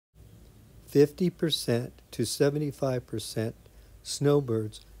50% to 75%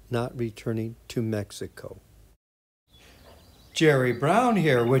 snowbirds not returning to Mexico. Jerry Brown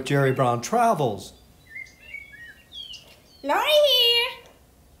here with Jerry Brown Travels. Lori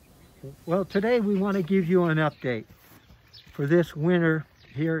here. Well, today we want to give you an update for this winter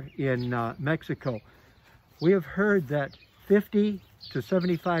here in Mexico. We have heard that 50 to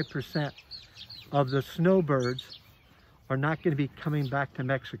 75% of the snowbirds are not going to be coming back to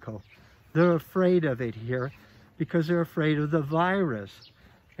Mexico. They're afraid of it here because they're afraid of the virus.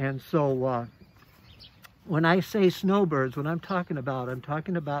 And so when I say snowbirds, what I'm talking about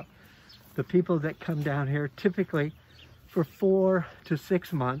the people that come down here typically for 4 to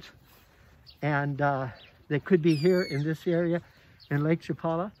 6 months. And they could be here in this area in Lake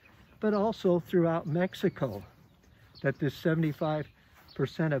Chapala, but also throughout Mexico, that this 75%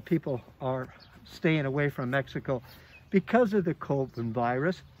 of people are staying away from Mexico because of the COVID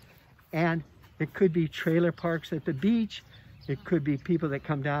virus. And it could be trailer parks at the beach. It could be people that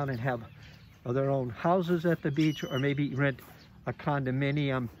come down and have their own houses at the beach, or maybe rent a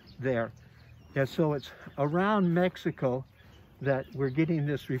condominium there. And so it's around Mexico that we're getting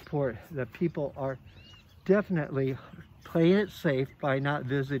this report that people are definitely playing it safe by not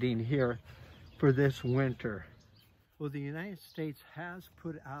visiting here for this winter. Well, the United States has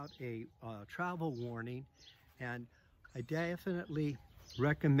put out a travel warning, and I definitely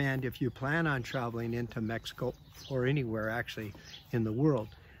recommend, if you plan on traveling into Mexico or anywhere actually in the world,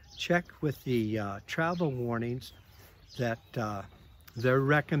 check with the travel warnings that they're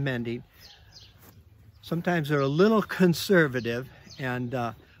recommending. Sometimes they're a little conservative, and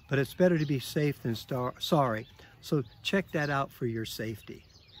but it's better to be safe than sorry. So check that out for your safety.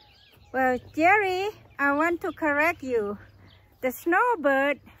 Well, Jerry, I want to correct you. The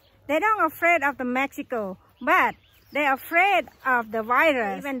snowbird, they don't afraid of the Mexico, but they're afraid of the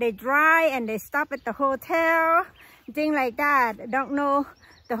virus. When they dry and they stop at the hotel, things like that, don't know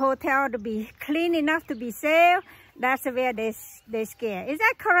the hotel to be clean enough to be safe. That's where they scare. Is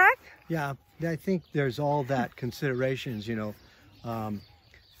that correct? Yeah, I think there's all that considerations, you know.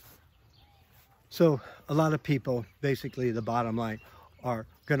 So a lot of people, basically the bottom line, are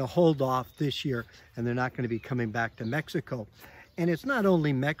going to hold off this year, and they're not going to be coming back to Mexico. And it's not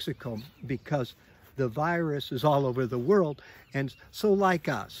only Mexico, because the virus is all over the world. And so like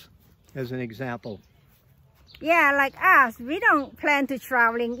us, as an example. Yeah, like us, we don't plan to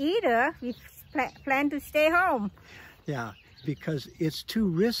traveling either. We plan to stay home. Yeah, because it's too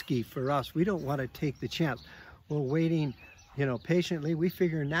risky for us. We don't want to take the chance. We're waiting, you know, patiently. We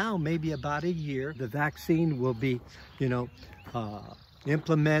figure now maybe about a year the vaccine will be, you know,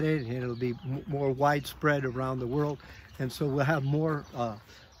 implemented, and it'll be more widespread around the world. And so we'll have more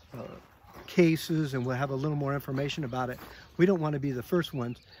cases, and we'll have a little more information about it. We don't want to be the first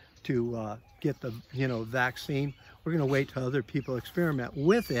ones to get the, you know, vaccine. We're going to wait till other people experiment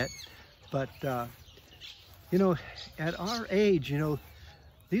with it. But you know, at our age, you know,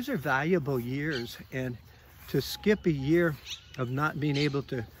 these are valuable years, and to skip a year of not being able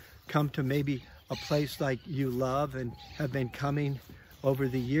to come to maybe a place like you love and have been coming over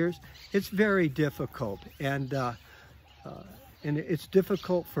the years, it's very difficult. And it's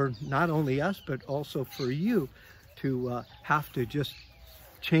difficult for not only us, but also for you to have to just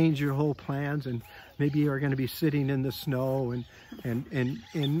change your whole plans, and maybe you're going to be sitting in the snow, and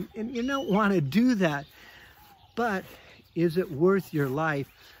you don't want to do that. But is it worth your life,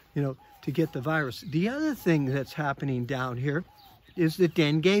 you know, to get the virus? The other thing that's happening down here is the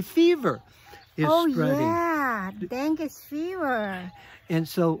dengue fever is spreading. Oh yeah, dengue fever. And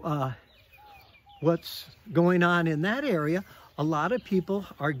so what's going on in that area, a lot of people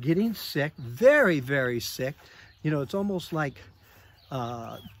are getting sick, very, very sick. You know, it's almost like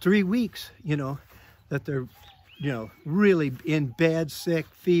 3 weeks, you know, that they're, you know, really in bed, sick,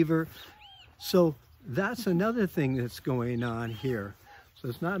 fever. So that's another thing that's going on here. So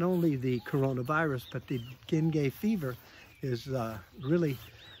it's not only the coronavirus, but the dengue fever is really,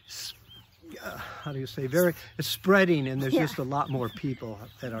 how do you say, it's spreading, and there's just a lot more people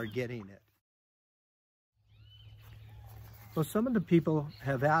that are getting it. Well, some of the people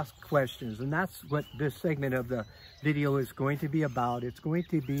have asked questions, and that's what this segment of the video is going to be about. It's going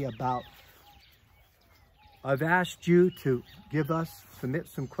to be about, I've asked you to submit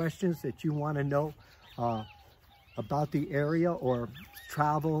some questions that you want to know about the area or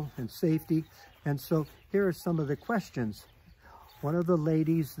travel and safety. And so here are some of the questions. One of the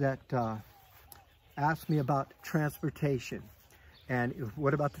ladies that asked me about transportation. And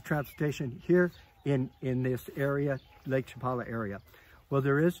what about the transportation here in this area, Lake Chapala area? Well,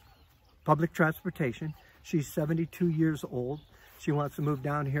 there is public transportation. She's 72 years old. She wants to move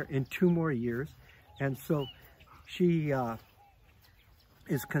down here in 2 more years. And so she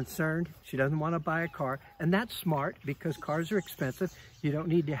is concerned. She doesn't want to buy a car. And that's smart because cars are expensive. You don't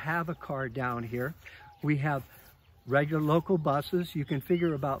need to have a car down here. We have regular local buses. You can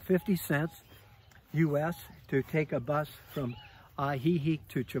figure about 50 cents US to take a bus from Ajijic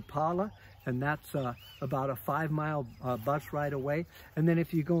to Chapala, and that's about a 5-mile bus ride away. And then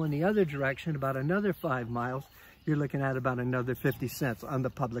if you go in the other direction, about another 5 miles, you're looking at about another 50 cents on the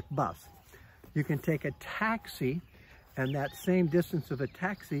public bus. You can take a taxi, and that same distance of a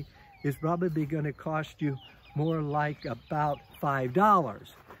taxi is probably going to cost you more like about $5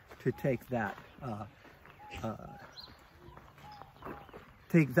 to take that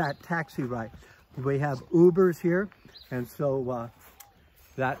taxi ride. We have Ubers here, and so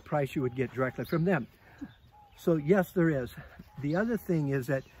that price you would get directly from them. So yes, there is. The other thing is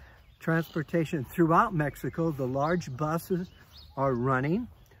that transportation throughout Mexico, the large buses are running,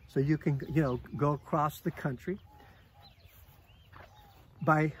 so you can, go across the country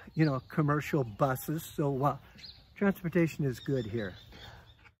by, commercial buses. So transportation is good here.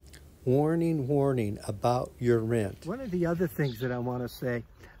 Warning, warning about your rent. One of the other things that I want to say,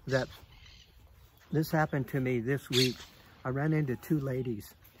 that this happened to me this week. I ran into 2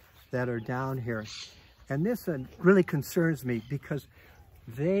 ladies that are down here, and this really concerns me because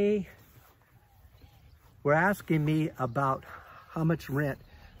they were asking me about how much rent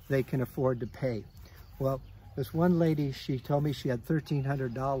they can afford to pay. Well, this one lady, she told me she had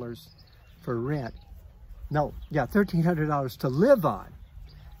 $1,300 for rent. No, yeah, $1,300 to live on.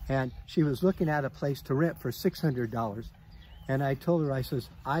 And she was looking at a place to rent for $600. And I told her, I says,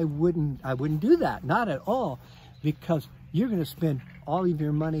 I wouldn't do that, not at all, because you're going to spend all of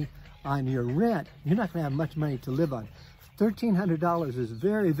your money on your rent. You're not going to have much money to live on. $1,300 is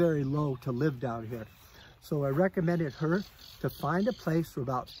very, very low to live down here. So I recommended her to find a place for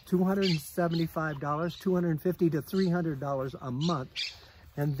about $275, $250 to $300 a month.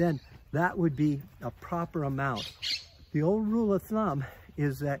 And then that would be a proper amount. The old rule of thumb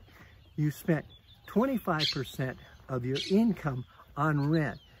is that you spent 25% of your income on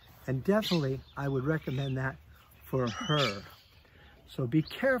rent. And definitely I would recommend that for her. So be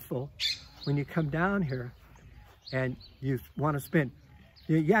careful when you come down here and you want to spend,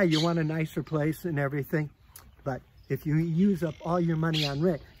 yeah, you want a nicer place and everything, but if you use up all your money on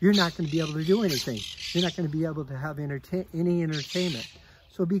rent, you're not going to be able to do anything. You're not going to be able to have any entertainment.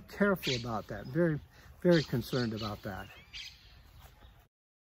 So be careful about that. Very, very concerned about that.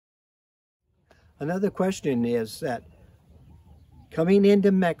 Another question is that coming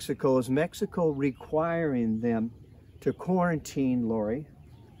into Mexico, is Mexico requiring them to quarantine, Lori?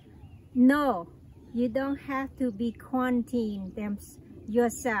 No, you don't have to be quarantined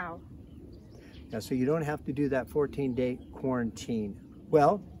yourself. Yeah, so you don't have to do that 14-day quarantine.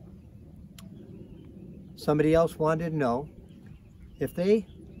 Well, somebody else wanted to know, if they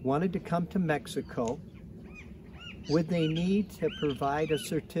wanted to come to Mexico, would they need to provide a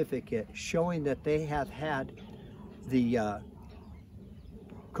certificate showing that they have had the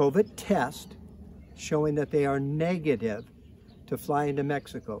COVID test, showing that they are negative to fly into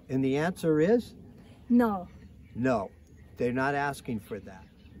Mexico? And the answer is? No. No, they're not asking for that.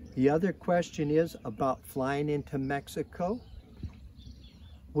 The other question is about flying into Mexico.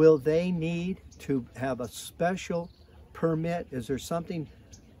 Will they need to have a special permit? Is there something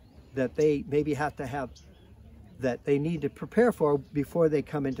that they maybe have to have that they need to prepare for before they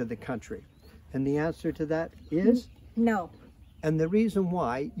come into the country? And the answer to that is? No. And the reason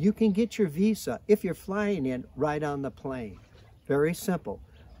why, you can get your visa if you're flying in right on the plane. Very simple.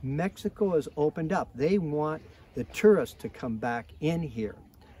 Mexico has opened up. They want the tourists to come back in here.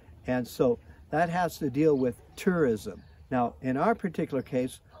 And so that has to deal with tourism. Now, in our particular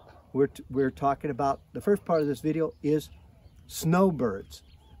case, we're talking about, the first part of this video is snowbirds.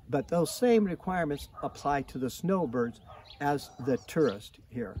 But those same requirements apply to the snowbirds as the tourist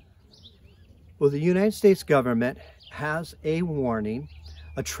here. Well, the United States government has a warning,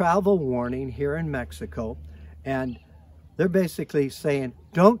 a travel warning here in Mexico, and they're basically saying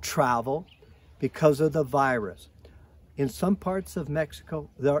don't travel because of the virus. In some parts of Mexico,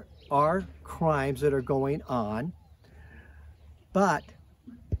 there are crimes that are going on, but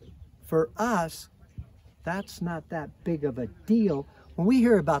for us, that's not that big of a deal. When we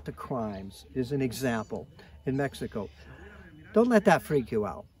hear about the crimes, as an example, in Mexico, don't let that freak you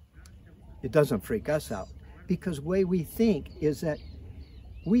out. It doesn't freak us out, because the way we think is that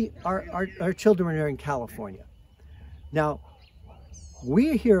our children are in California. Now,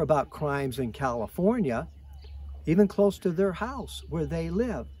 we hear about crimes in California, even close to their house where they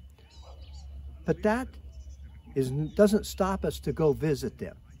live. But that doesn't stop us to go visit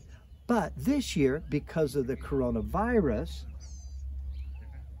them. But this year, because of the coronavirus,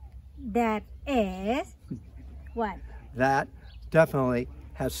 that is what? That definitely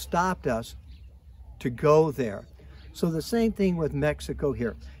has stopped us to go there. So the same thing with Mexico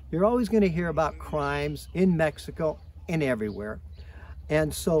here. You're always going to hear about crimes in Mexico and everywhere.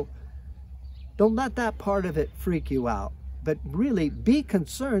 And so don't let that part of it freak you out, but really be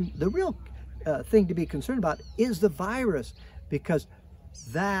concerned. The real thing to be concerned about is the virus, because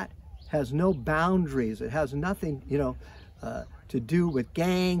that has no boundaries. It has nothing, to do with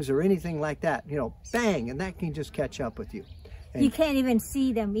gangs or anything like that. Bang, and that can just catch up with you. And you can't even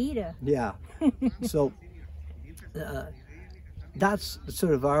see them either. Yeah. So that's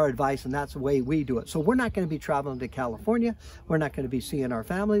sort of our advice, and that's the way we do it. So we're not going to be traveling to California. We're not going to be seeing our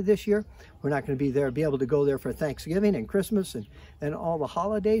family this year. We're not going to be able to go there for Thanksgiving and Christmas and all the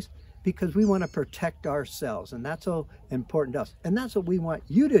holidays, because we want to protect ourselves, and that's so important to us. And that's what we want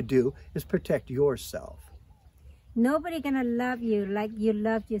you to do, is protect yourself. Nobody gonna love you like you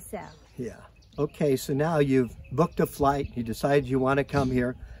love yourself. Yeah. Okay, so now you've booked a flight, you decided you want to come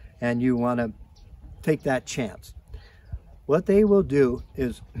here, and you want to take that chance. What they will do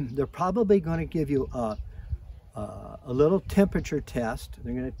is they're probably going to give you a little temperature test.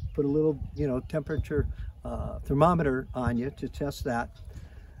 They're going to put a little, temperature thermometer on you to test that.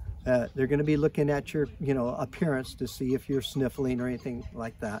 They're going to be looking at your, appearance to see if you're sniffling or anything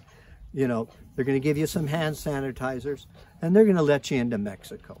like that. They're going to give you some hand sanitizers, and they're going to let you into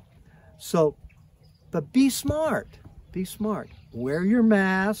Mexico. So, but be smart. Be smart. Wear your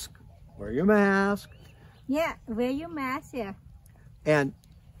mask. Wear your mask. Yeah, wear your mask, yeah. And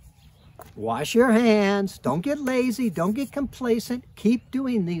wash your hands. Don't get lazy. Don't get complacent. Keep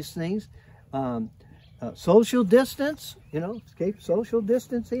doing these things. Social distance, keep social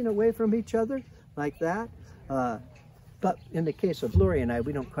distancing away from each other like that. But in the case of Lori and I,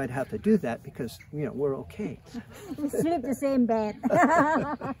 we don't quite have to do that because, we're okay. We sleep the same bed.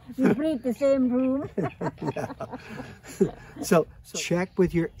 We breathe the same room. Yeah. So check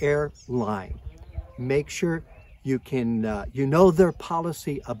with your airline. Make sure you can, their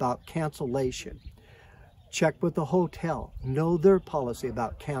policy about cancellation. Check with the hotel. Know their policy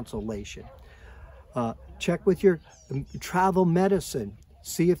about cancellation. Check with your travel medicine.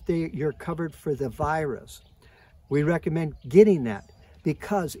 See if you're covered for the virus. We recommend getting that,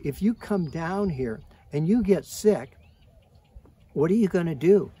 because if you come down here and you get sick, what are you going to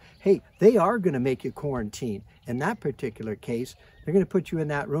do? Hey, they are going to make you quarantine. In that particular case, they're going to put you in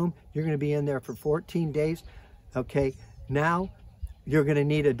that room. You're going to be in there for 14 days. Okay, now you're going to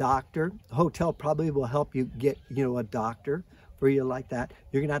need a doctor. The hotel probably will help you get, a doctor for you like that.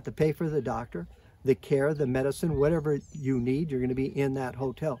 You're going to have to pay for the doctor, the care, the medicine, whatever you need. You're going to be in that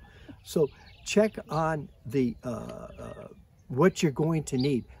hotel. So check on the what you're going to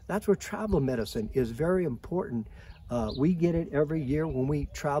need. That's where travel medicine is very important. We get it every year when we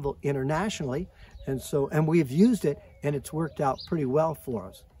travel internationally, and we've used it, and it's worked out pretty well for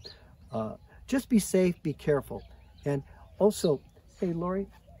us. Just be safe, be careful. And also, hey Lori,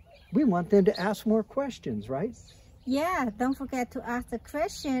 we want them to ask more questions, right? Yeah, don't forget to ask the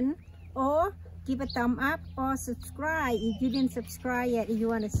question, or give a thumb up, or subscribe. If you didn't subscribe yet, if you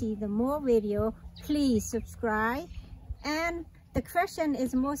want to see the more video, please subscribe. And the question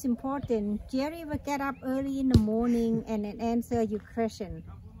is most important. Jerry will get up early in the morning and then answer your question.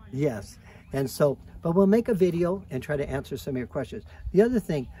 Yes, and so, but we'll make a video and try to answer some of your questions. The other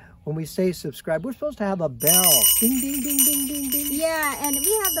thing, when we say subscribe, we're supposed to have a bell. Ding, ding, ding, ding, ding, ding. Yeah, and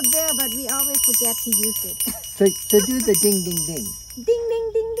we have the bell, but we always forget to use it. So do the ding, ding, ding. Ding,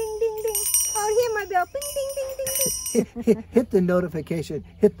 ding, ding, ding, ding, ding. Oh, hear my bell. Ding, ding, ding, ding, ding. Hit the notification,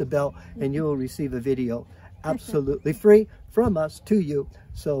 hit the bell, and you will receive a video absolutely free from us to you.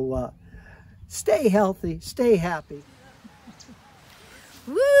 So stay healthy, stay happy.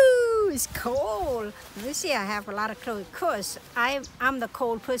 Woo, it's cold. You see, I have a lot of clothes. Of course, I'm the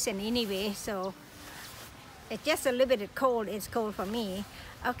cold person anyway, so it's just a little bit cold. It's cold for me.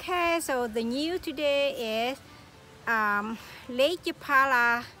 Okay, so the news today is Lake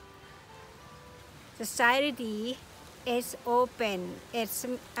Yapala Society is open. It's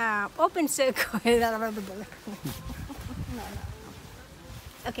open circle.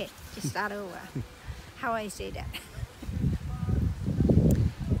 Okay, just start over. How I say that?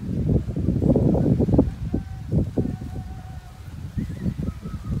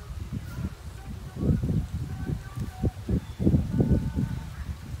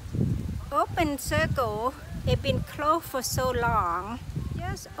 Open circle, it's been closed for so long.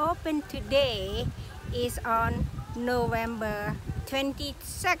 Just open today is on November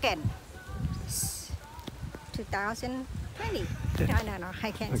 22nd. 2020. No,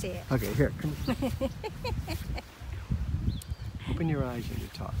 I can't say it. Okay, here, come on. Open your eyes when you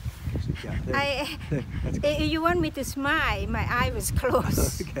talk. Yeah, that's good. If you want me to smile, my eye was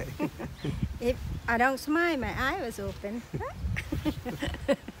closed. Okay. If I don't smile, my eye was open.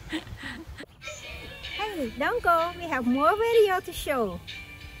 Hey, don't go. We have more video to show.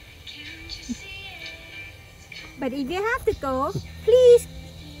 But if you have to go, please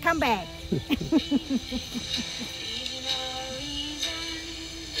come back.